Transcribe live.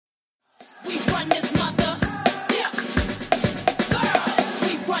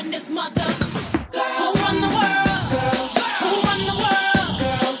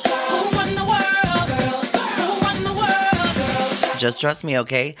Just trust me,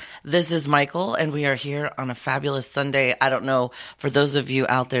 okay? This is Michael, and we are here on a fabulous Sunday. I don't know, for those of you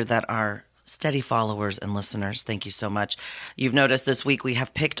out there that are steady followers and listeners, thank you so much. You've noticed this week we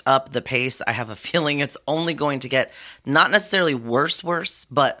have picked up the pace. I have a feeling it's only going to get not necessarily worse,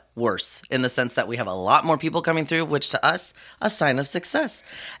 but worse in the sense that we have a lot more people coming through, which to us, a sign of success.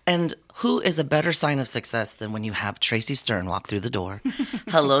 And who is a better sign of success than when you have Tracy Stern walk through the door?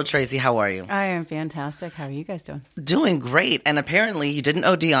 Hello, Tracy. How are you? I am fantastic. How are you guys doing? Doing great. And apparently you didn't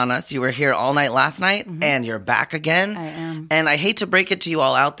OD on us. You were here all night last night, and you're back again. I am. And I hate to break it to you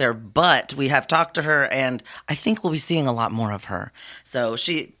all out there, but we have talked to her, and I think we'll be seeing a lot more of her. So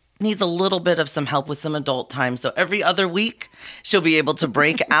she needs a little bit of some help with some adult time. So every other week, she'll be able to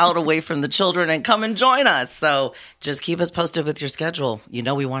break out away from the children and come and join us. So just keep us posted with your schedule. You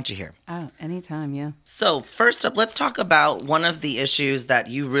know we want you here. Oh, anytime, yeah. So first up, let's talk about one of the issues that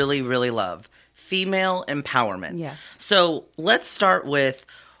you really, really love, female empowerment. Yes. So let's start with,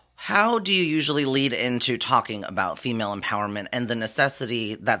 how do you usually lead into talking about female empowerment and the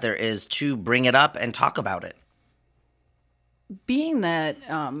necessity that there is to bring it up and talk about it? Being that,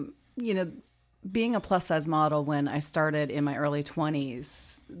 being a plus size model when I started in my early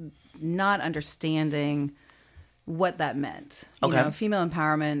 20s, not understanding what that meant. Okay. You know, female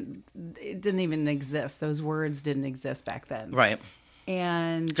empowerment, it didn't even exist. Those words didn't exist back then. Right.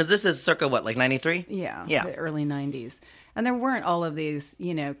 And Because this is circa, what, like 93? yeah, Yeah. the early 90s. And there weren't all of these,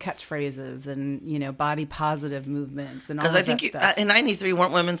 catchphrases and, body positive movements and all of Because I that think stuff. in 93,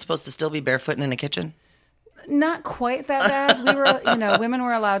 weren't women supposed to still be barefoot in a kitchen? Not quite that bad. We were, women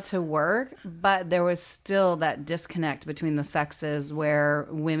were allowed to work, but there was still that disconnect between the sexes where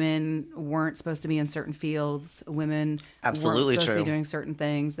women weren't supposed to be in certain fields. Women Absolutely weren't supposed to true. be doing certain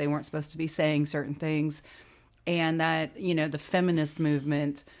things. They weren't supposed to be saying certain things. And that, the feminist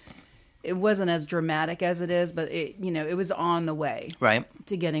movement, it wasn't as dramatic as it is, but it was on the way Right.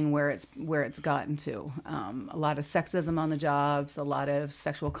 to getting where it's gotten to. A lot of sexism on the jobs, a lot of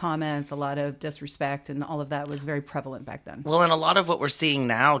sexual comments, a lot of disrespect, and all of that was very prevalent back then. Well, and a lot of what we're seeing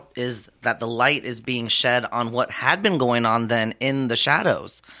now is that the light is being shed on what had been going on then in the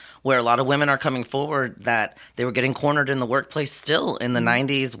shadows, where a lot of women are coming forward that they were getting cornered in the workplace still in the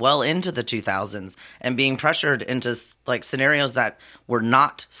 90s, well into the 2000s, and being pressured into like scenarios that were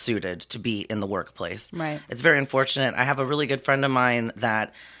not suited to be in the workplace. Right. It's very unfortunate. I have a really good friend of mine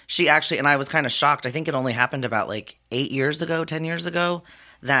that she actually, and I was kind of shocked, I think it only happened about like 10 years ago,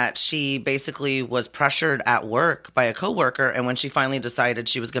 that she basically was pressured at work by a coworker, and when she finally decided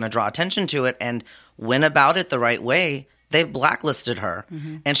she was going to draw attention to it and went about it the right way, they blacklisted her,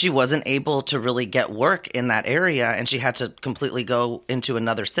 and she wasn't able to really get work in that area, and she had to completely go into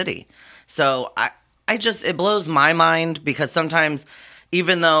another city. So it blows my mind, because sometimes,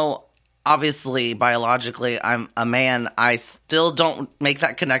 even though obviously biologically I'm a man, I still don't make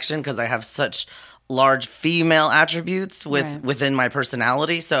that connection because I have such large female attributes within my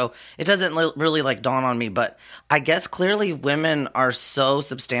personality. So it doesn't really like dawn on me, but I guess clearly women are so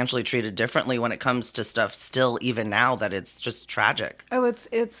substantially treated differently when it comes to stuff still, even now, that it's just tragic. Oh,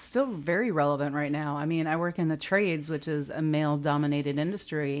 it's still very relevant right now. I mean, I work in the trades, which is a male-dominated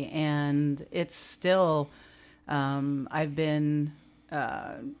industry, and it's still, I've been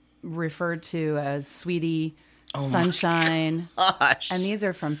referred to as sweetie, sunshine, Gosh. and these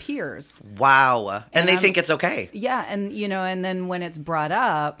are from peers. Wow. And they think it's okay. Yeah, and and then when it's brought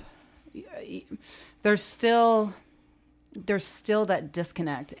up, there's still that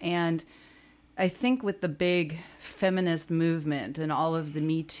disconnect. And I think with the big feminist movement and all of the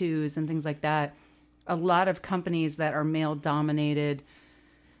Me Too's and things like that, a lot of companies that are male dominated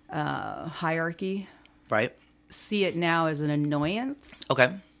hierarchy Right. see it now as an annoyance.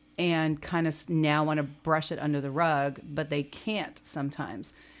 Okay. And kind of now want to brush it under the rug, but they can't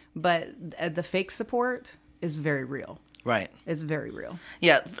sometimes. But the fake support is very real. Right. It's very real.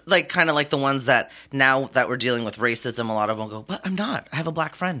 Yeah, like kind of like the ones that now that we're dealing with racism, a lot of them go, but I'm not. I have a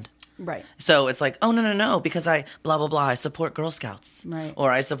black friend. Right. So it's like, oh, no, because I blah, blah, blah. I support Girl Scouts. Right.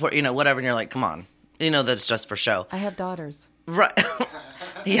 Or I support, whatever. And you're like, come on. That's just for show. I have daughters. Right.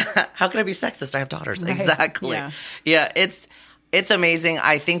 Yeah. How can I be sexist? I have daughters. Right. Exactly. Yeah. It's amazing.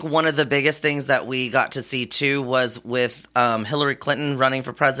 I think one of the biggest things that we got to see, too, was with Hillary Clinton running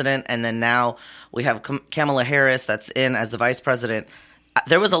for president. And then now we have Kamala Harris that's in as the vice president.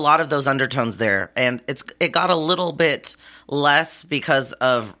 There was a lot of those undertones there. And it got a little bit less because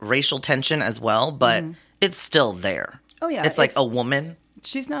of racial tension as well. But it's still there. Oh, yeah. It's like a woman.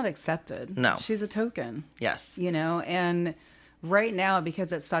 She's not accepted. No. She's a token. Yes. And right now,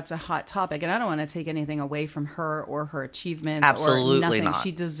 because it's such a hot topic, and I don't want to take anything away from her or her achievements Absolutely or nothing. not.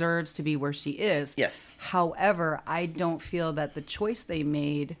 She deserves to be where she is. Yes. However, I don't feel that the choice they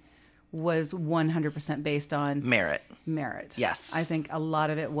made was 100% based on Merit. Yes. I think a lot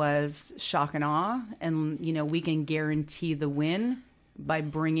of it was shock and awe, and we can guarantee the win by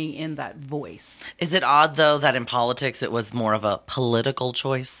bringing in that voice. Is it odd, though, that in politics it was more of a political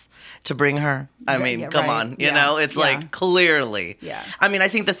choice to bring her? I mean, come on. It's like clearly. Yeah. I mean, I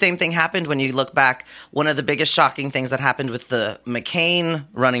think the same thing happened when you look back. One of the biggest shocking things that happened with the McCain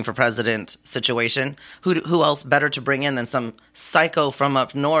running for president situation. Who else better to bring in than some psycho from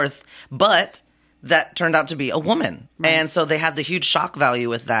up north? But that turned out to be a woman. Right. And so they had the huge shock value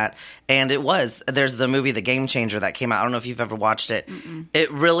with that. And there's the movie The Game Changer that came out. I don't know if you've ever watched it. Mm-mm.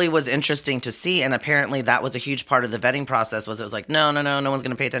 It really was interesting to see. And apparently that was a huge part of the vetting process. It was like, no one's going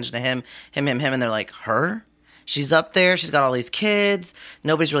to pay attention to him. And they're like, her? She's up there. She's got all these kids.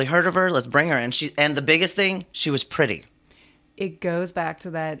 Nobody's really heard of her. Let's bring her. And the biggest thing, she was pretty. It goes back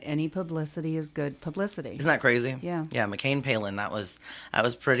to that any publicity is good publicity. Isn't that crazy? Yeah. Yeah, McCain Palin, that was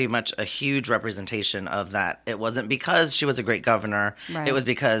pretty much a huge representation of that. It wasn't because she was a great governor. Right. It was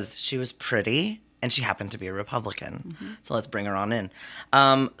because she was pretty and she happened to be a Republican. Mm-hmm. So let's bring her on in.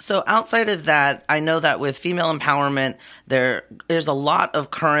 So outside of that, I know that with female empowerment, there's a lot of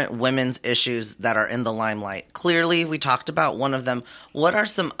current women's issues that are in the limelight. Clearly, we talked about one of them. What are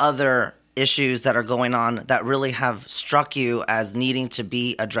some other issues that are going on that really have struck you as needing to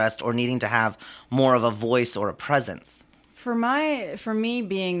be addressed or needing to have more of a voice or a presence? For me,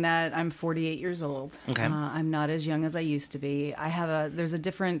 being that I'm 48 years old, okay. I'm not as young as I used to be. There's a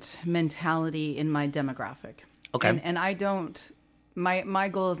different mentality in my demographic. Okay. And I don't. My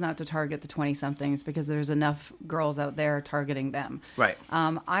goal is not to target the 20-somethings because there's enough girls out there targeting them. Right.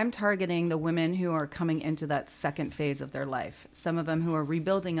 I'm targeting the women who are coming into that second phase of their life. Some of them who are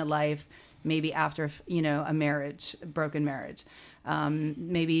rebuilding a life, maybe after a broken marriage.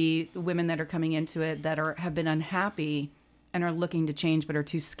 Maybe women that are coming into it that have been unhappy and are looking to change but are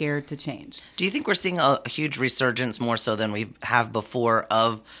too scared to change. Do you think we're seeing a huge resurgence more so than we have before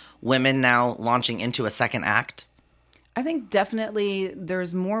of women now launching into a second act? I think definitely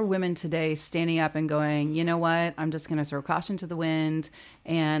there's more women today standing up and going, you know what, I'm just going to throw caution to the wind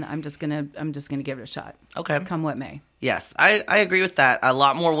and I'm just going to give it a shot. Okay. Come what may. Yes, I agree with that. A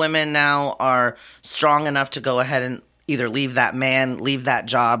lot more women now are strong enough to go ahead and either leave that man, leave that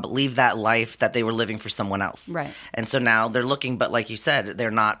job, leave that life that they were living for someone else. Right. And so now they're looking, but like you said, they're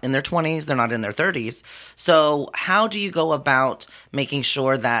not in their 20s, they're not in their 30s. So how do you go about making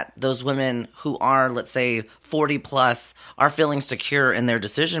sure that those women who are, let's say, 40 plus are feeling secure in their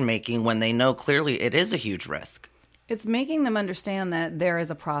decision making when they know clearly it is a huge risk? It's making them understand that there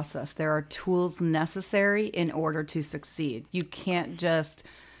is a process. There are tools necessary in order to succeed. You can't just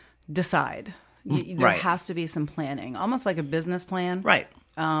decide. There has to be some planning, almost like a business plan. Right.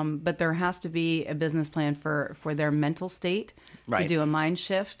 But there has to be a business plan for their mental state to do a mind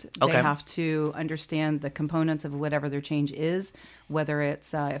shift. Okay. They have to understand the components of whatever their change is, whether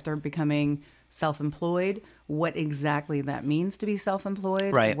it's if they're becoming self-employed, what exactly that means to be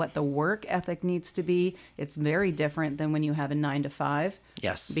self-employed, what the work ethic needs to be. It's very different than when you have a 9-to-5.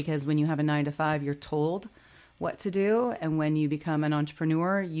 Yes. Because when you have a 9-to-5, you're told what to do, and when you become an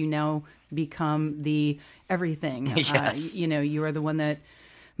entrepreneur, you now become the everything. Yes. You are the one that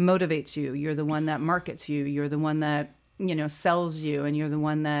motivates you. You're the one that markets you. You're the one that sells you, and you're the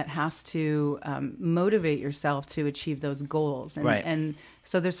one that has to motivate yourself to achieve those goals. And, and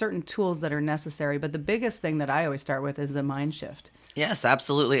so there's certain tools that are necessary, but the biggest thing that I always start with is the mind shift. Yes,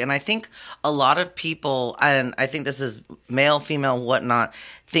 absolutely. And I think a lot of people, and I think this is male, female, whatnot,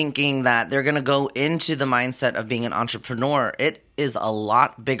 thinking that they're going to go into the mindset of being an entrepreneur. It is a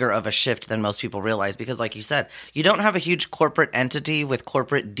lot bigger of a shift than most people realize because, like you said, you don't have a huge corporate entity with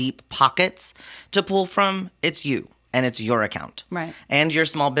corporate deep pockets to pull from. It's you. And it's your account. Right. And your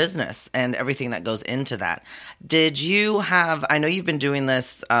small business and everything that goes into that. Did you have, I know you've been doing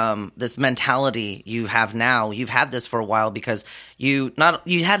this, this mentality you have now, you've had this for a while because you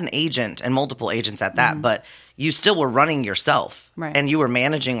had an agent and multiple agents at that, but you still were running yourself. Right. And you were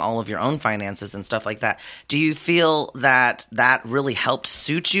managing all of your own finances and stuff like that. Do you feel that that really helped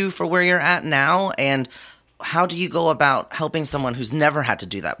suit you for where you're at now? And how do you go about helping someone who's never had to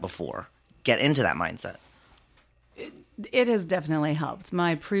do that before get into that mindset? It has definitely helped.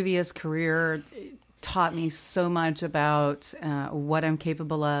 My previous career taught me so much about what I'm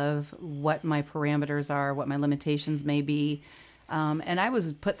capable of, what my parameters are, what my limitations may be. And I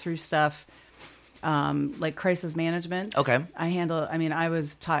was put through stuff like crisis management. Okay. I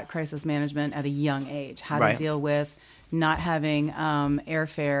was taught crisis management at a young age, how to deal with not having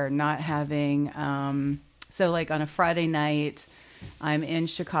airfare, not having so like on a Friday night, I'm in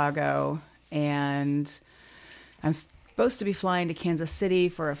Chicago and I'm supposed to be flying to Kansas City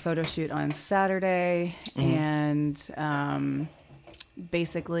for a photo shoot on Saturday, and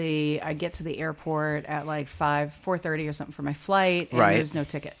basically I get to the airport at like 4:30 or something for my flight, and there's no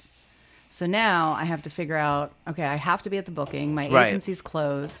ticket. So now I have to figure out, okay, I have to be at the booking. My agency's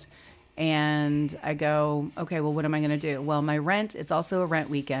closed. And I go, okay, well, what am I going to do? Well, my rent, it's also a rent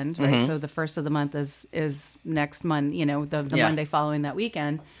weekend, right? So the first of the month is next month, the Monday following that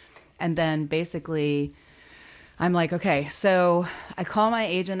weekend. And then basically I'm like, okay, so I call my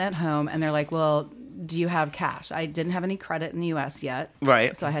agent at home and they're like, well, do you have cash? I didn't have any credit in the U.S. yet.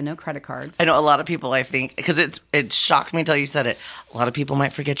 Right. So I had no credit cards. I know a lot of people, I think, because it shocked me until you said it. A lot of people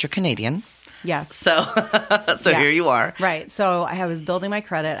might forget you're Canadian. Yes. So here you are. Right. So I was building my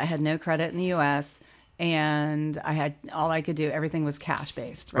credit. I had no credit in the U.S. and I had all I could do. Everything was cash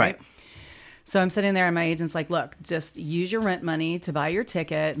based. Right. So I'm sitting there and my agent's like, look, just use your rent money to buy your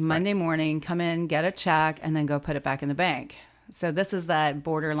ticket. Monday morning, come in, get a check, and then go put it back in the bank. So this is that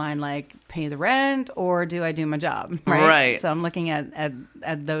borderline, like, pay the rent or do I do my job? Right. So I'm looking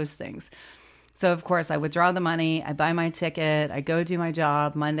at those things. So, of course, I withdraw the money, I buy my ticket, I go do my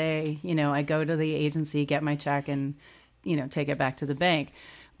job. Monday, I go to the agency, get my check, and, take it back to the bank.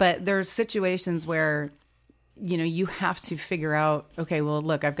 But there's situations where, you have to figure out, okay, well,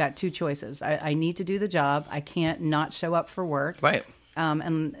 look, I've got two choices. I need to do the job. I can't not show up for work. Right.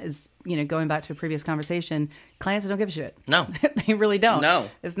 And as, going back to a previous conversation, clients don't give a shit. No. They really don't.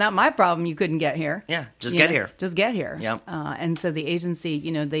 No. It's not my problem you couldn't get here. Yeah, just get here. Just get here. Yep. And so the agency,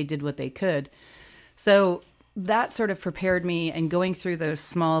 they did what they could. So that sort of prepared me, and going through those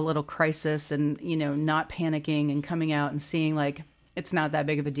small little crises and, not panicking and coming out and seeing like, it's not that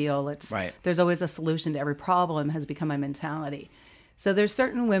big of a deal. There's always a solution to every problem has become my mentality. So there's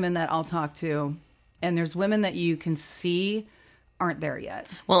certain women that I'll talk to, and there's women that you can see aren't there yet.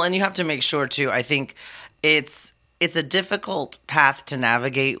 Well, and you have to make sure too, I think it's a difficult path to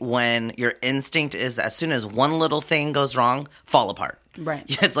navigate when your instinct is, as soon as one little thing goes wrong, fall apart. Right.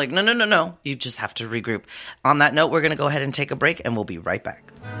 It's like, no. You just have to regroup. On that note, we're going to go ahead and take a break, and we'll be right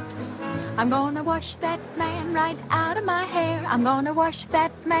back. I'm gonna wash that man right out of my hair. I'm gonna wash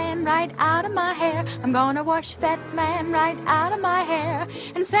that man right out of my hair. I'm gonna wash that man right out of my hair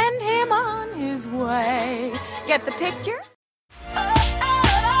and send him on his way. Get the picture?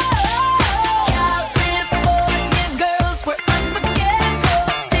 California girls were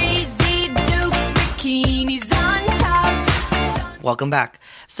unforgettable. Daisy Dukes, bikinis on top. Welcome back.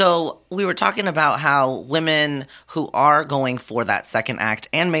 So we were talking about how women who are going for that second act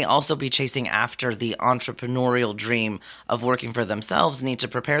and may also be chasing after the entrepreneurial dream of working for themselves need to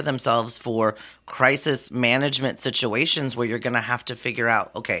prepare themselves for crisis management situations where you're going to have to figure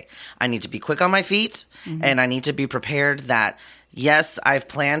out, okay, I need to be quick on my feet, and I need to be prepared that yes, I've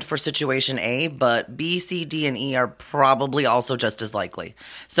planned for situation A, but B, C, D, and E are probably also just as likely.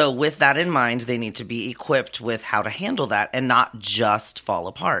 So with that in mind, they need to be equipped with how to handle that and not just fall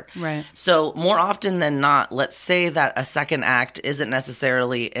apart. Right. So more often than not, let's say that a second act isn't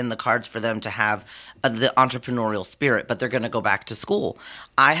necessarily in the cards for them to have the entrepreneurial spirit, but they're going to go back to school.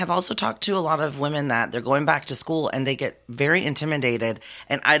 I have also talked to a lot of women that they're going back to school and they get very intimidated.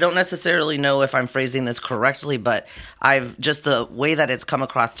 And I don't necessarily know if I'm phrasing this correctly, but the way that it's come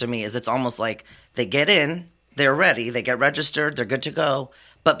across to me is it's almost like they get in, they're ready, they get registered, they're good to go.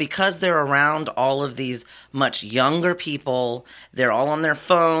 But because they're around all of these much younger people, they're all on their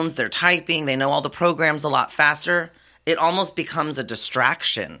phones, they're typing, they know all the programs a lot faster, it almost becomes a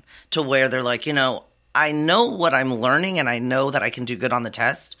distraction to where they're like, I know what I'm learning and I know that I can do good on the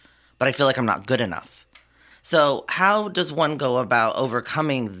test, but I feel like I'm not good enough. So how does one go about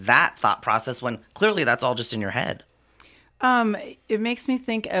overcoming that thought process when clearly that's all just in your head? It makes me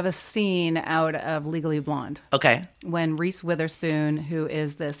think of a scene out of Legally Blonde. Okay. When Reese Witherspoon, who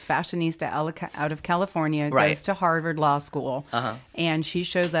is this fashionista out of California, Right. goes to Harvard Law School, and she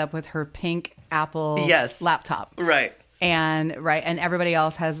shows up with her pink Apple laptop. Right. And everybody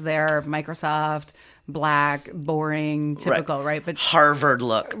else has their Microsoft black, boring, typical, right? But Harvard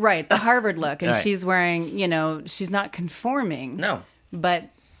look. Right, the Harvard look. And Right. she's wearing, she's not conforming. No. But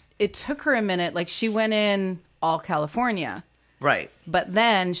it took her a minute. Like, she went in all California. Right. But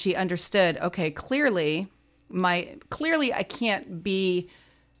then she understood, okay, clearly I can't be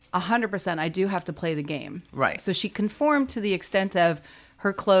 100%. I do have to play the game. Right. So she conformed to the extent of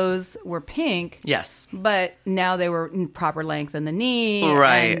her clothes were pink. Yes. But now they were in proper length in the knee.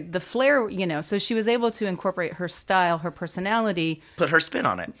 Right. And the flare, so she was able to incorporate her style, her personality. Put her spin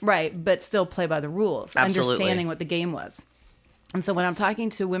on it. Right. But still play by the rules. Absolutely. Understanding what the game was. And so when I'm talking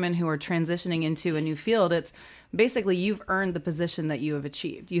to women who are transitioning into a new field, it's basically you've earned the position that you have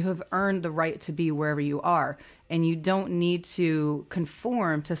achieved. You have earned the right to be wherever you are. And you don't need to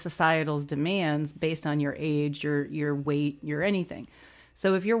conform to societal's demands based on your age, your weight, your anything.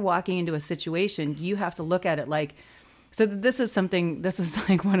 So if you're walking into a situation, you have to look at it like, so this is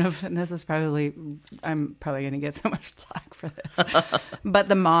like one of, and this is probably, I'm probably going to get so much flack for this, but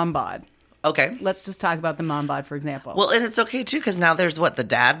the mom bod. Okay. Let's just talk about the mom bod, for example. Well, and it's okay, too, because now there's the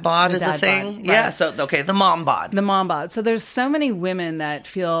dad bod The is a dad thing. bod, right. Yeah, so, okay, the mom bod. The mom bod. So there's so many women that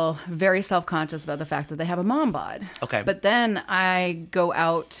feel very self-conscious about the fact that they have a mom bod. Okay. But then I go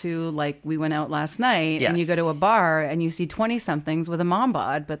out to, like, we went out last night, and you Yes. go to a bar, and you see 20-somethings with a mom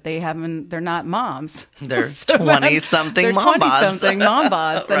bod, but they're not moms. They're So 20-something they're mom bods. 20-something mom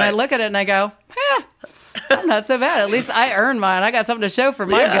bods. And I Right. look at it, and I go, I'm not so bad. At least I earned mine. I got something to show for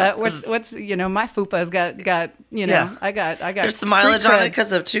my Yeah. gut. What's my fupa's got Yeah. I got There's some street mileage on cred. it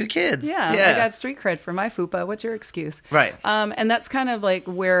because of 2 kids. Yeah, I got street cred for my fupa. What's your excuse? Right. And that's kind of like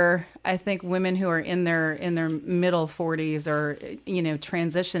where I think women who are in their middle 40s or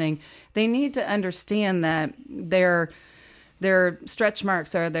transitioning, they need to understand that their stretch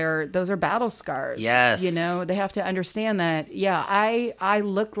marks those are battle scars. Yes. They have to understand that, I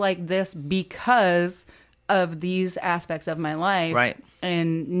look like this because of these aspects of my life. Right.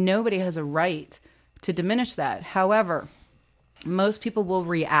 And nobody has a right to diminish that. However, most people will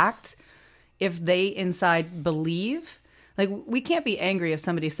react if they inside believe. Like, we can't be angry if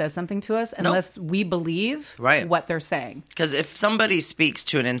somebody says something to us unless we believe Right. what they're saying. Because if somebody speaks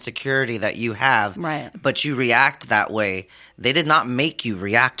to an insecurity that you have, Right. but you react that way, they did not make you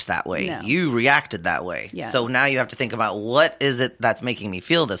react that way. No. You reacted that way. Yeah. So now you have to think about what is it that's making me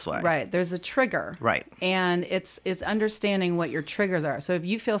feel this way. Right. There's a trigger. Right. And it's understanding what your triggers are. So if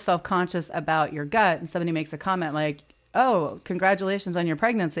you feel self-conscious about your gut and somebody makes a comment like, oh, congratulations on your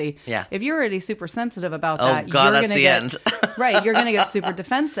pregnancy. Yeah. If you're already super sensitive about Oh, that, God, you're that's gonna the get, end. right. You're going to get super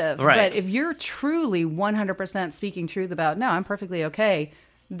defensive. Right. But if you're truly 100% speaking truth about, no, I'm perfectly okay,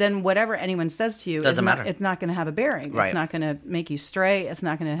 then whatever anyone says to you Doesn't matter. It's not going to have a bearing. Right. It's not going to make you stray. It's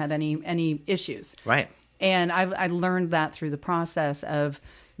not going to have any issues. Right. And I learned that through the process of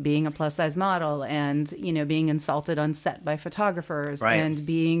being a plus size model and, being insulted on set by photographers Right. and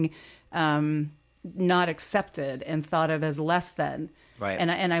being not accepted and thought of as less than. Right.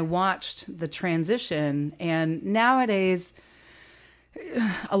 And I watched the transition, and nowadays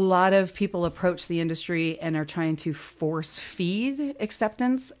a lot of people approach the industry and are trying to force feed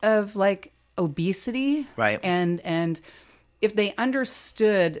acceptance of like obesity. Right. And if they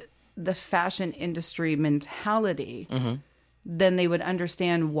understood the fashion industry mentality, then they would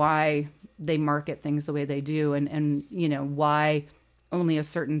understand why they market things the way they do and why only a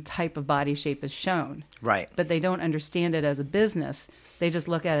certain type of body shape is shown. Right. But they don't understand it as a business. They just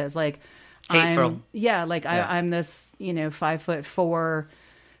look at it as like, Hateful. I'm this, 5'4",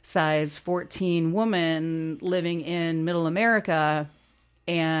 size 14 woman living in middle America,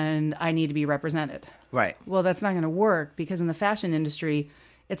 and I need to be represented. Right. Well, that's not going to work because in the fashion industry,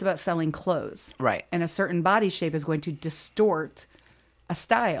 it's about selling clothes. Right. And a certain body shape is going to distort a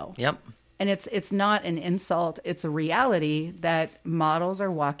style. Yep. And it's not an insult. It's a reality that models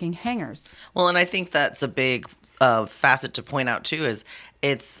are walking hangers. Well, and I think that's a big facet to point out, too, is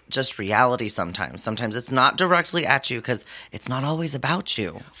it's just reality sometimes. Sometimes it's not directly at you because it's not always about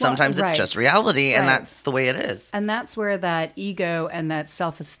you. Sometimes it's right. just reality, and Right. that's the way it is. And that's where that ego and that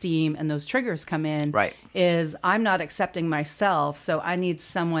self-esteem and those triggers come in. Right. Is I'm not accepting myself, so I need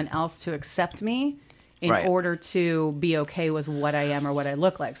someone else to accept me in Right. order to be okay with what I am or what I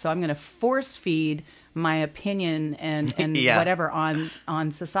look like. So I'm going to force feed my opinion and Yeah. whatever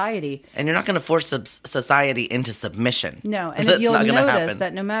on society. And you're not going to force society into submission. No, and That's if you'll not gonna notice happen.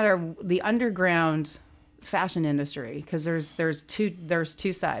 that no matter the underground fashion industry, because there's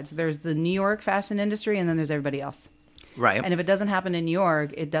two sides. There's the New York fashion industry, and then there's everybody else. Right. And if it doesn't happen in New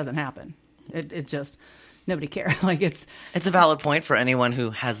York, it doesn't happen. It just nobody cares. Like it's a valid point for anyone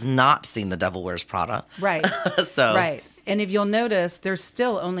who has not seen The Devil Wears Prada. right, So right. And if you'll notice, there's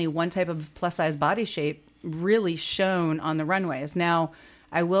still only one type of plus size body shape really shown on the runways. Now,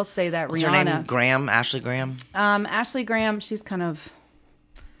 I will say that What's Rihanna, her name? Graham? Ashley Graham? Ashley Graham, she's kind of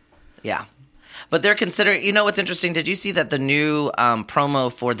Yeah. But they're considering, you know what's interesting? Did you see that the new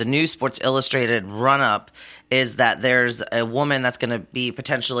promo for the new Sports Illustrated run-up is that there's a woman that's going to be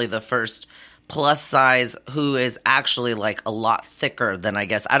potentially the first plus size who is actually like a lot thicker than, I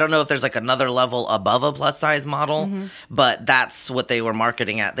guess. I don't know if there's like another level above a plus size model, but that's what they were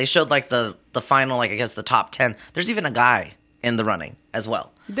marketing at. They showed like the final, like I guess the top 10. There's even a guy in the running as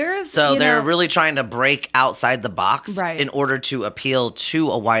well. They're really trying to break outside the box in order to appeal to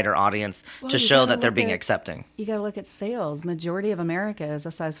a wider audience to show that they're being accepting. You got to look at sales. Majority of America is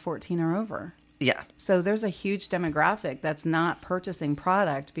a size 14 or over. Yeah. So there's a huge demographic that's not purchasing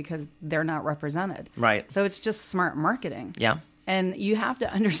product because they're not represented. Right. So it's just smart marketing. Yeah. And you have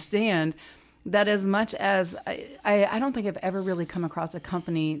to understand that as much as I don't think I've ever really come across a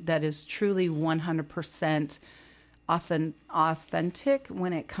company that is truly 100% authentic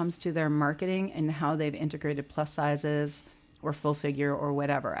when it comes to their marketing and how they've integrated plus sizes or full figure or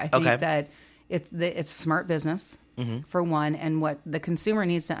whatever. I think that it's smart business, for one, and what the consumer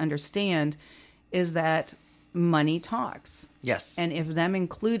needs to understand is that money talks. Yes. And if them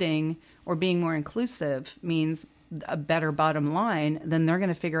including or being more inclusive means a better bottom line, then they're going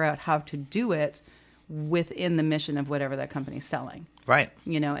to figure out how to do it within the mission of whatever that company's selling. Right.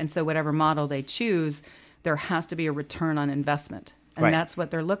 And so whatever model they choose, there has to be a return on investment. And that's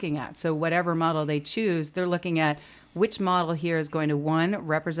what they're looking at. So whatever model they choose, they're looking at which model here is going to, one,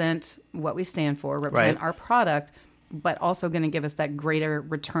 represent what we stand for, represent our product, but also going to give us that greater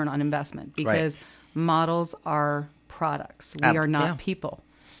return on investment because models are products. We are not people.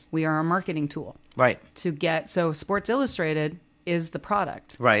 We are a marketing tool. Right. So Sports Illustrated is the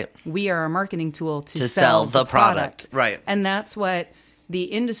product. Right. We are a marketing tool to sell the product. Right. And that's what the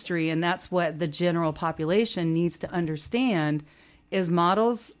industry and that's what the general population needs to understand is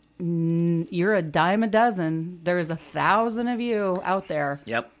models. You're a dime a dozen. There's 1,000 of you out there.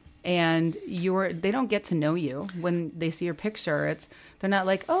 Yep. And they don't get to know you when they see your picture. They're not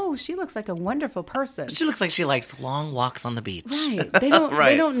like, oh, she looks like a wonderful person. She looks like she likes long walks on the beach. Right. They don't.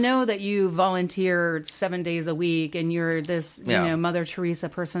 They don't know that you volunteer 7 days a week and you're this, Mother Teresa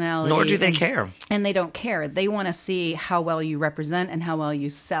personality. Nor do they care. And they don't care. They want to see how well you represent and how well you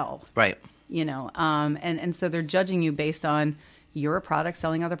sell. Right. And so they're judging you based on your product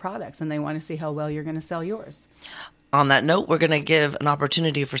selling other products, and they want to see how well you're going to sell yours. On that note, we're going to give an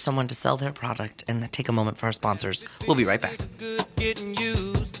opportunity for someone to sell their product and take a moment for our sponsors. We'll be right back. Good getting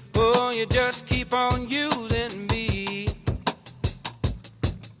used. Oh, you just keep on using me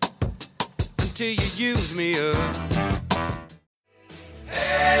until you use me up.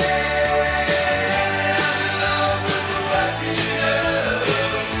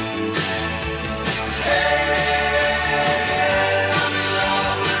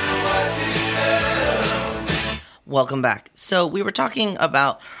 Welcome back. So we were talking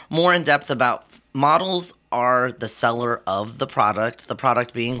about more in depth about models are the seller of the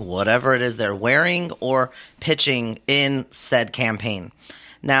product being whatever it is they're wearing or pitching in said campaign.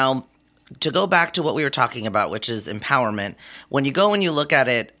 Now, to go back to what we were talking about, which is empowerment, when you go and you look at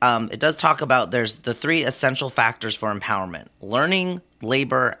it, it does talk about there's the 3 essential factors for empowerment: learning,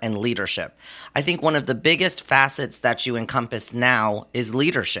 labor, and leadership. I think one of the biggest facets that you encompass now is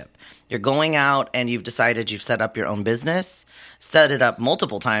leadership. You're going out and you've decided you've set up your own business, set it up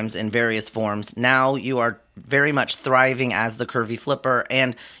multiple times in various forms. Now you are very much thriving as the Curvy Flipper,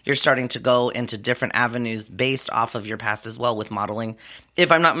 and you're starting to go into different avenues based off of your past as well with modeling.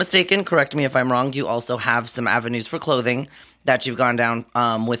 If I'm not mistaken, correct me if I'm wrong, you also have some avenues for clothing that you've gone down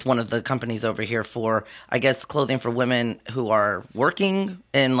with one of the companies over here for, I guess, clothing for women who are working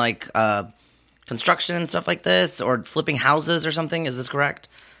in like construction and stuff like this, or flipping houses or something. Is this correct?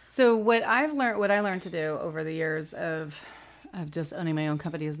 So what I learned to do over the years of just owning my own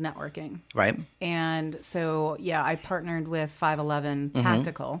company is networking. Right. And so, I partnered with 511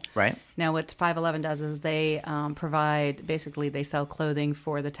 Tactical. Right. Now, what 511 does is they they sell clothing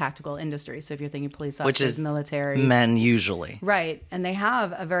for the tactical industry. So if you're thinking police officers, which is military. Men usually. Right. And they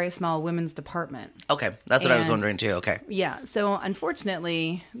have a very small women's department. Okay. That's what I was wondering too. Okay. Yeah. So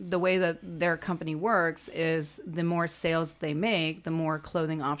unfortunately, the way that their company works is the more sales they make, the more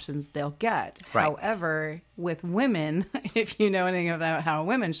clothing options they'll get. Right. However, with women, if you know anything about how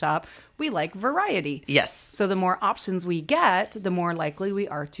women shop, we like variety. Yes. So the more options we get, the more likely we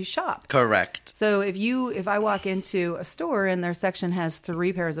are to shop. Correct. So if I walk into a store and their section has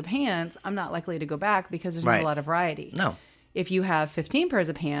 3 pairs of pants, I'm not likely to go back because there's not a lot of variety. No. If you have 15 pairs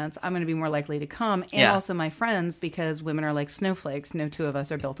of pants, I'm going to be more likely to come. And also my friends, because women are like snowflakes. No 2 of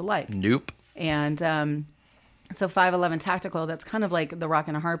us are built alike. Nope. And so 511 Tactical, that's kind of like the rock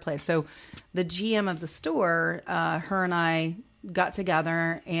and a hard place. So the GM of the store, her and I got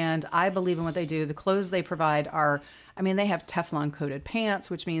together, and I believe in what they do. The clothes they provide are, I mean, they have Teflon coated pants,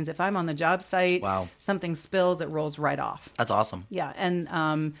 which means if I'm on the job site, Wow. something spills, it rolls right off. That's awesome. Yeah,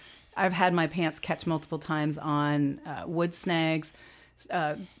 and I've had my pants catch multiple times on wood snags,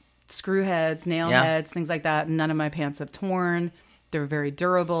 screw heads, nail Yeah. heads, things like that. None of my pants have torn. They're very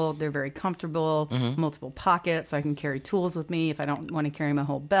durable. They're very comfortable. Multiple pockets, so I can carry tools with me if I don't want to carry my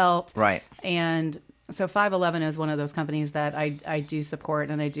whole belt. Right. And so 511 is one of those companies that I do support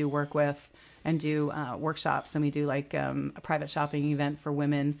and I do work with and do workshops. And we do like a private shopping event for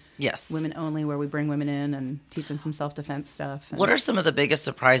women. Yes. Women only, where we bring women in and teach them some self-defense stuff. And What are some of the biggest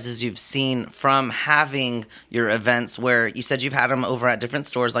surprises you've seen from having your events where you said you've had them over at different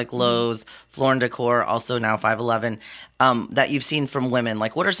stores like Lowe's, Floor and Decor, also now 511, that you've seen from women?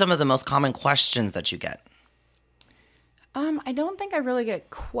 Like, what are some of the most common questions that you get? I don't think I really get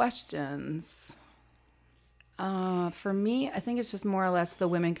questions. For me, I think it's just more or less the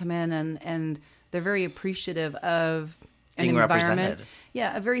women come in and they're very appreciative of an Being environment. represented.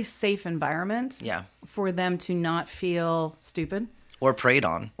 Yeah, a very safe environment. Yeah. For them to not feel stupid Or preyed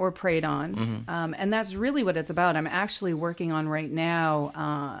on? or preyed on. And that's really what it's about. I'm actually working on right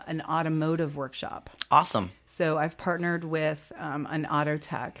now an automotive workshop. Awesome. So I've partnered with an auto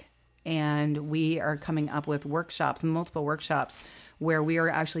tech, and we are coming up with workshops, multiple workshops, where we are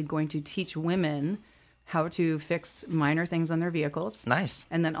actually going to teach women how to fix minor things on their vehicles. Nice.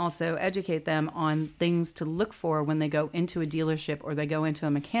 And then also educate them on things to look for when they go into a dealership or they go into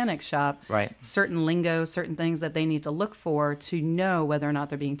a mechanic shop. Right. Certain lingo, certain things that they need to look for to know whether or not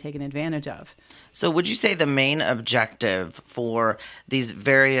they're being taken advantage of. So would you say the main objective for these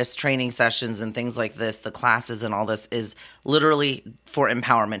various training sessions and things like this, the classes and all this, is literally for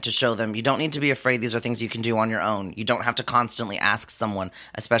empowerment, to show them you don't need to be afraid. These are things you can do on your own. You don't have to constantly ask someone,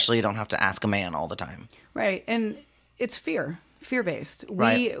 especially you don't have to ask a man all the time. Right. And it's fear-based.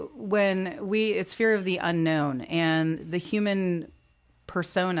 Right. It's fear of the unknown, and the human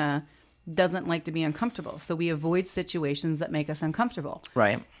persona doesn't like to be uncomfortable. So we avoid situations that make us uncomfortable.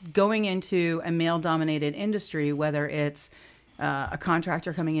 Right. Going into a male-dominated industry, whether it's a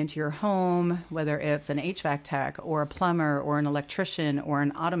contractor coming into your home, whether it's an HVAC tech or a plumber or an electrician or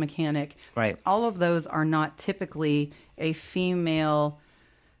an auto mechanic, Right. all of those are not typically a female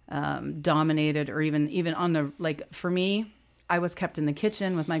dominated, or even on the, like, for me, I was kept in the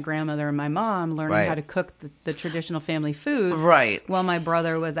kitchen with my grandmother and my mom learning Right. how to cook the traditional family foods. Right. While my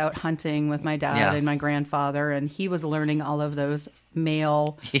brother was out hunting with my dad Yeah. and my grandfather, and he was learning all of those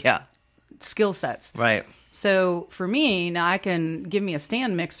male Yeah. skill sets. Right. So for me, now I can give me a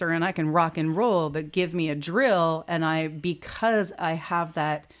stand mixer and I can rock and roll, but give me a drill, and because I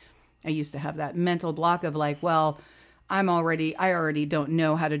used to have that mental block of like, well, I already don't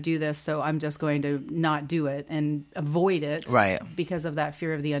know how to do this, so I'm just going to not do it and avoid it. Right. Because of that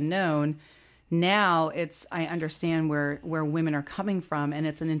fear of the unknown. Now I understand where women are coming from, and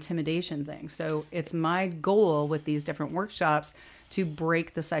it's an intimidation thing. So it's my goal with these different workshops to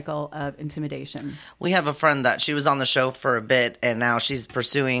break the cycle of intimidation. We have a friend that she was on the show for a bit, and now she's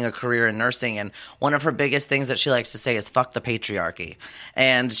pursuing a career in nursing. And one of her biggest things that she likes to say is "fuck the patriarchy."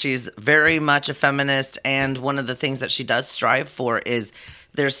 And she's very much a feminist. And one of the things that she does strive for is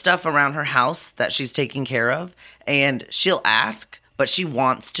there's stuff around her house that she's taking care of, and she'll ask, but she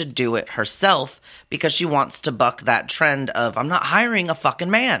wants to do it herself because she wants to buck that trend of, I'm not hiring a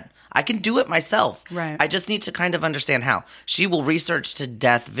fucking man. I can do it myself. Right. I just need to kind of understand how. She will research to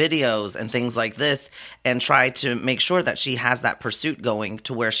death videos and things like this and try to make sure that she has that pursuit going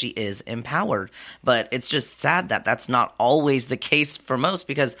to where she is empowered. But it's just sad that that's not always the case for most,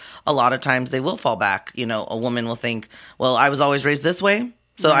 because a lot of times they will fall back. You know, a woman will think, well, I was always raised this way,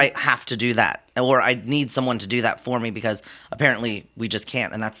 so I have to do that. Or I need someone to do that for me because apparently we just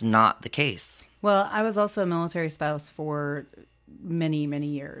can't. And that's not the case. Well, I was also a military spouse for many, many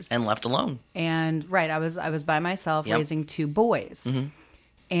years. And left alone. And right, I was by myself. Yep. Raising two boys. Mm-hmm.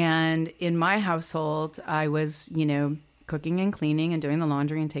 And in my household, I was, cooking and cleaning and doing the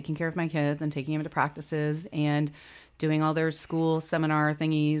laundry and taking care of my kids and taking them to practices and doing all their school seminar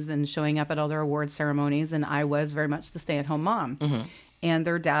thingies and showing up at all their award ceremonies. And I was very much the stay-at-home mom. Mm-hmm. And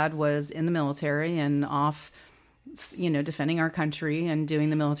their dad was in the military and off, defending our country and doing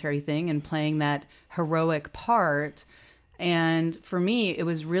the military thing and playing that heroic part. And for me, it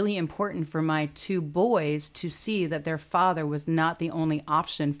was really important for my two boys to see that their father was not the only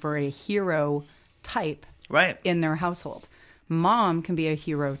option for a hero type Right. in their household. Mom can be a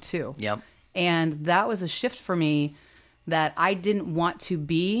hero too. Yep. And that was a shift for me that I didn't want to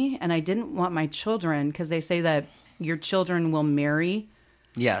be, and I didn't want my children, because they say that your children will marry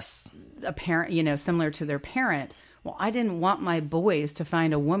Yes. a parent, similar to their parent. Well, I didn't want my boys to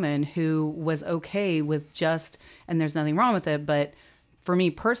find a woman who was okay with just, and there's nothing wrong with it, but for me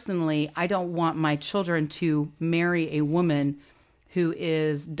personally, I don't want my children to marry a woman who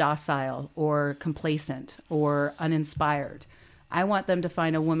is docile or complacent or uninspired. I want them to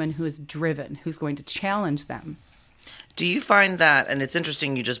find a woman who is driven, who's going to challenge them. Do you find that, and it's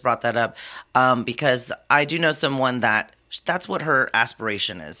interesting you just brought that up, because I do know someone that's what her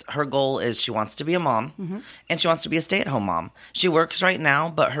aspiration is. Her goal is she wants to be a mom, and she wants to be a stay-at-home mom. She works right now,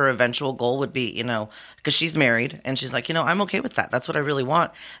 but her eventual goal would be, because she's married, and she's like, I'm okay with that. That's what I really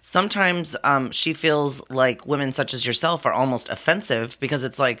want. Sometimes she feels like women such as yourself are almost offensive because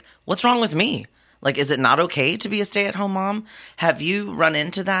it's like, what's wrong with me? Like, is it not okay to be a stay-at-home mom? Have you run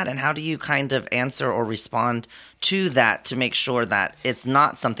into that, and how do you kind of answer or respond to that to make sure that it's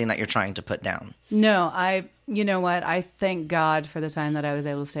not something that you're trying to put down? No, you know what? I thank God for the time that I was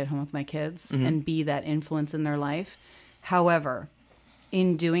able to stay at home with my kids and be that influence in their life. However,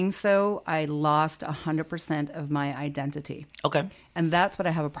 in doing so, I lost 100% of my identity. Okay. And that's what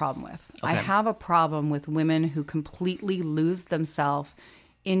I have a problem with. Okay. I have a problem with women who completely lose themselves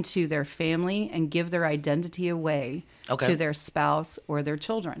into their family and give their identity away to their spouse or their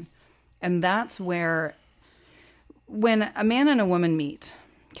children. And that's where, when a man and a woman meet,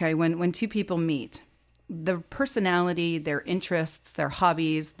 when two people meet, the personality, their interests, their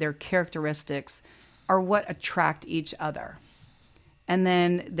hobbies, their characteristics are what attract each other. And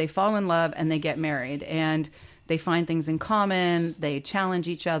then they fall in love and they get married and they find things in common, they challenge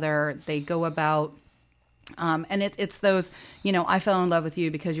each other, they go about. And it's those, I fell in love with you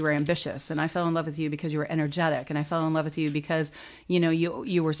because you were ambitious, and I fell in love with you because you were energetic, and I fell in love with you because,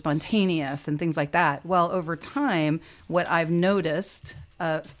 you were spontaneous and things like that. Well, over time, what I've noticed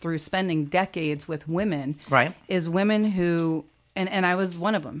through spending decades with women is women who, and I was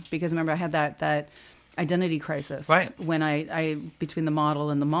one of them, because remember I had that identity crisis when I between the model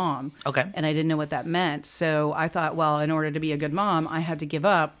and the mom. Okay. And I didn't know what that meant. So I thought, well, in order to be a good mom, I had to give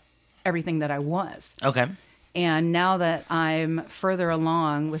up everything that I was. Okay. And now that I'm further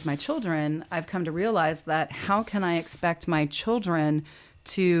along with my children, I've come to realize that how can I expect my children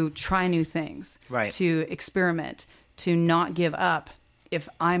to try new things, to experiment, to not give up if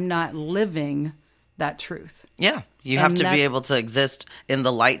I'm not living that truth? Yeah. You have to be able to exist in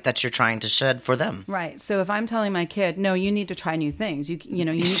the light that you're trying to shed for them. Right. So if I'm telling my kid, no, you need to try new things. You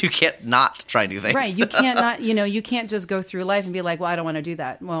can't not try new things. Right. You can't not, you can't just go through life and be like, well, I don't want to do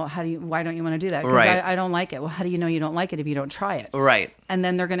that. Well, why don't you want to do that? Because I don't like it. Well, how do you know you don't like it if you don't try it? Right. And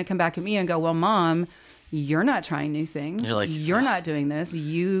then they're going to come back at me and go, well, Mom, you're not trying new things. You're not doing this.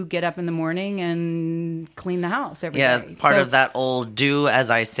 You get up in the morning and clean the house every day. Part of that old do as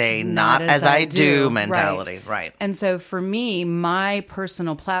I say, not as I do mentality. Right. And so for me, my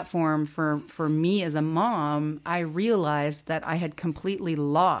personal platform for me as a mom, I realized that I had completely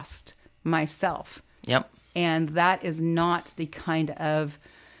lost myself. Yep. And that is not the kind of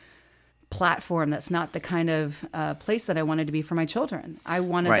platform, that's not the kind of place that I wanted to be for my children. I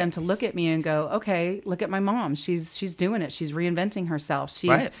wanted them to look at me and go, okay, look at my mom. She's doing it. She's reinventing herself.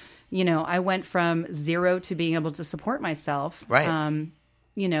 She's, I went from 0 to being able to support myself. Right.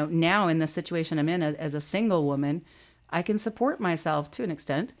 Now in the situation I'm in as a single woman, I can support myself to an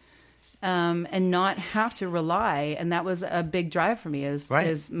extent, and not have to rely. And that was a big drive for me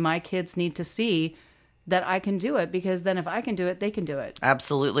is my kids need to see that I can do it, because then if I can do it, they can do it.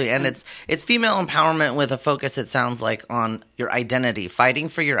 Absolutely. And it's female empowerment with a focus, it sounds like, on your identity, fighting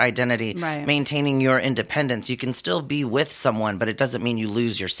for your identity, maintaining your independence. You can still be with someone, but it doesn't mean you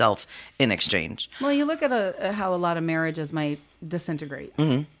lose yourself in exchange. Well, you look at how a lot of marriages might disintegrate.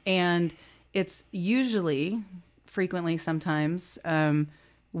 Mm-hmm. And it's usually, frequently sometimes,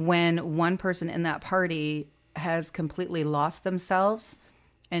 when one person in that party has completely lost themselves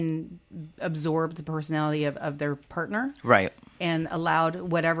and absorbed the personality of their partner. Right. And allowed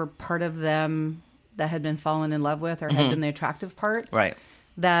whatever part of them that had been fallen in love with or had been the attractive part. Right.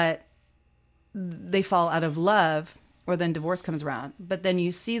 That they fall out of love, or then divorce comes around. But then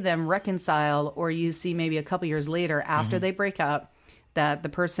you see them reconcile, or you see maybe a couple years later after they break up, that the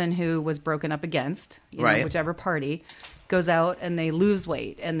person who was broken up against, whichever party, goes out and they lose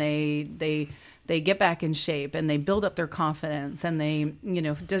weight and they get back in shape and they build up their confidence and they,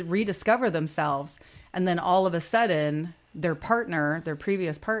 rediscover themselves. And then all of a sudden their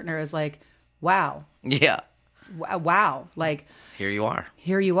previous partner is like, wow. Yeah. Wow. Like, here you are,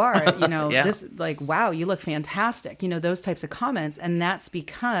 this, like, wow, you look fantastic. Those types of comments. And that's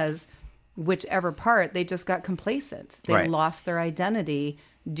because whichever part, they just got complacent. They lost their identity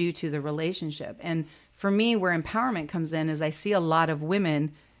due to the relationship. And for me, where empowerment comes in is I see a lot of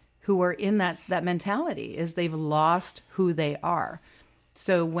women who are in that mentality, is they've lost who they are.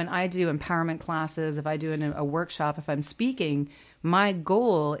 So when I do empowerment classes, if I do a workshop, if I'm speaking, my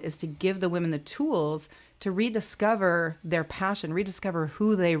goal is to give the women the tools to rediscover their passion, rediscover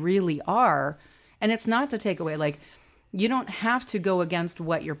who they really are. And it's not to take away, like, you don't have to go against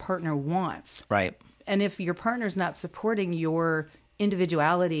what your partner wants. Right. And if your partner's not supporting your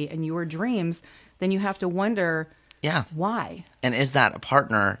individuality and your dreams, then you have to wonder, why? And is that a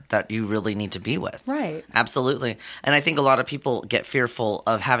partner that you really need to be with? Right. Absolutely. And I think a lot of people get fearful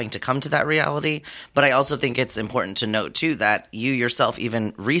of having to come to that reality. But I also think it's important to note, too, that you yourself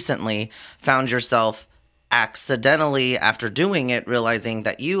even recently found yourself accidentally, after doing it, realizing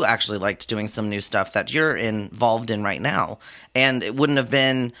that you actually liked doing some new stuff that you're involved in right now. And it wouldn't have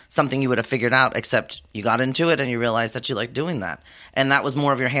been something you would have figured out, except you got into it and you realized that you like doing that. And that was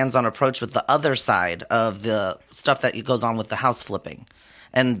more of your hands-on approach with the other side of the stuff that goes on with the house flipping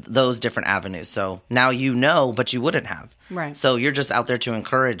and those different avenues. So now you know, but you wouldn't have. Right. So you're just out there to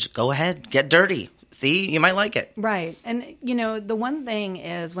encourage, go ahead, get dirty. See, you might like it. Right. And, the one thing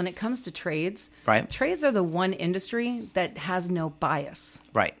is, when it comes to trades, right, trades are the one industry that has no bias.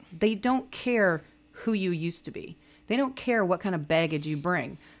 Right. They don't care who you used to be. They don't care what kind of baggage you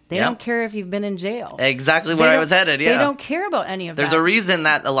bring. They don't care if you've been in jail. Exactly where I was headed, yeah. They don't care about any of that. There's a reason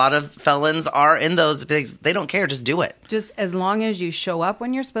that a lot of felons are in those things. They don't care. Just do it. Just as long as you show up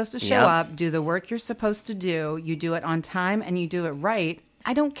when you're supposed to show up, do the work you're supposed to do, you do it on time, and you do it right,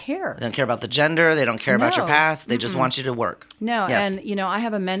 I don't care. They don't care about the gender. They don't care about your past. They just want you to work. No, yes. And, I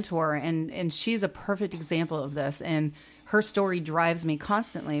have a mentor, and she's a perfect example of this, and her story drives me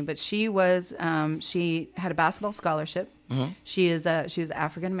constantly. But she was, she had a basketball scholarship. Mm-hmm. She was an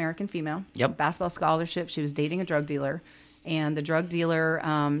African-American female. Yep. Basketball scholarship. She was dating a drug dealer. And the drug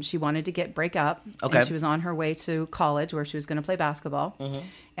dealer, she wanted to break up. Okay. And she was on her way to college where she was going to play basketball. Mm-hmm.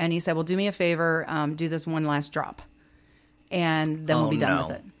 And he said, well, do me a favor, do this one last drop. And then we'll be done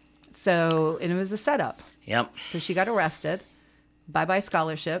with it. So, and it was a setup. Yep. So she got arrested. Bye-bye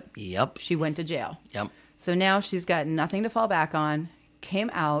scholarship. Yep. She went to jail. Yep. So now she's got nothing to fall back on,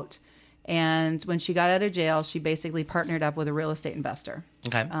 came out, and when she got out of jail, she basically partnered up with a real estate investor.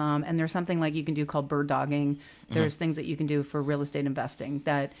 Okay. And there's something like you can do called bird dogging. There's things that you can do for real estate investing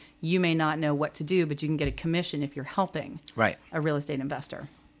that you may not know what to do, but you can get a commission if you're helping a real estate investor.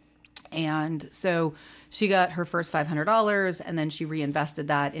 And so she got her first $500, and then she reinvested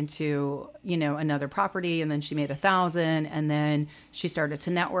that into, another property, and then she made $1,000, and then she started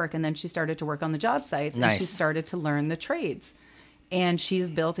to network, and then she started to work on the job sites, and she started to learn the trades. And she's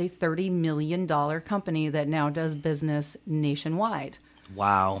built a $30 million company that now does business nationwide.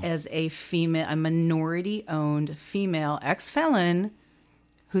 Wow. As a minority-owned female ex-felon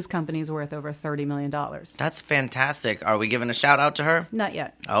whose company is worth over $30 million. That's fantastic. Are we giving a shout out to her? Not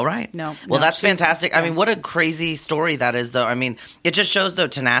yet. All right. No. Well, that's fantastic. I mean, what a crazy story that is, though. I mean, it just shows, though,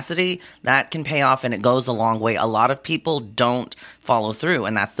 tenacity, that can pay off, and it goes a long way. A lot of people don't follow through,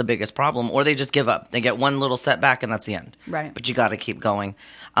 and that's the biggest problem. Or they just give up. They get one little setback, and that's the end. Right. But you got to keep going.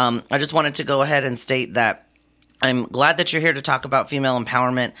 I just wanted to go ahead and state that I'm glad that you're here to talk about female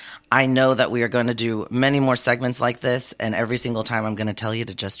empowerment. I know that we are going to do many more segments like this, and every single time I'm going to tell you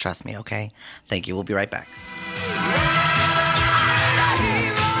to just trust me, okay? Thank you. We'll be right back.